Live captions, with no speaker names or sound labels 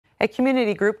A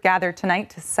community group gathered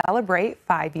tonight to celebrate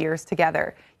 5 years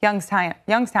together.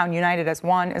 Youngstown United as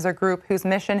One is a group whose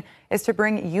mission is to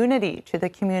bring unity to the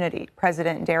community.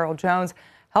 President Daryl Jones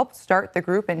helped start the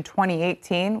group in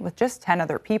 2018 with just 10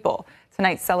 other people.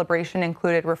 Tonight's celebration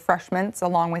included refreshments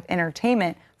along with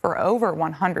entertainment for over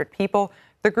 100 people.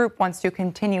 The group wants to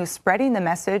continue spreading the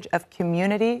message of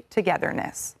community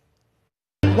togetherness.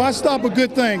 Why stop a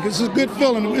good thing? It's a good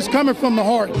feeling. It's coming from the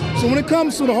heart. So when it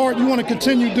comes to the heart, you want to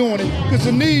continue doing it because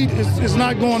the need is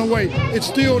not going away. It's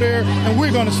still there, and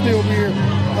we're going to still be here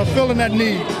filling that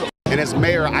need. And as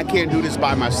mayor, I can't do this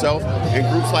by myself. And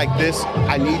groups like this,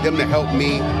 I need them to help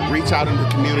me reach out in the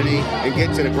community and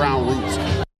get to the ground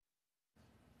roots.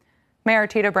 Mayor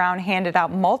Tita Brown handed out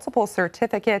multiple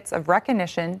certificates of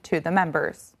recognition to the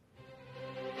members.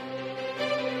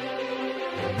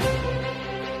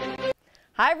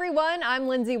 Hi everyone, I'm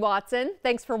Lindsay Watson.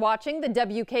 Thanks for watching the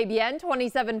WKBN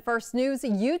 27 First News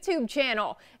YouTube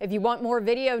channel. If you want more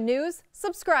video news,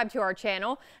 subscribe to our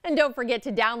channel. And don't forget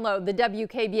to download the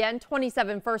WKBN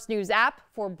 27 First News app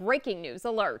for breaking news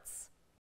alerts.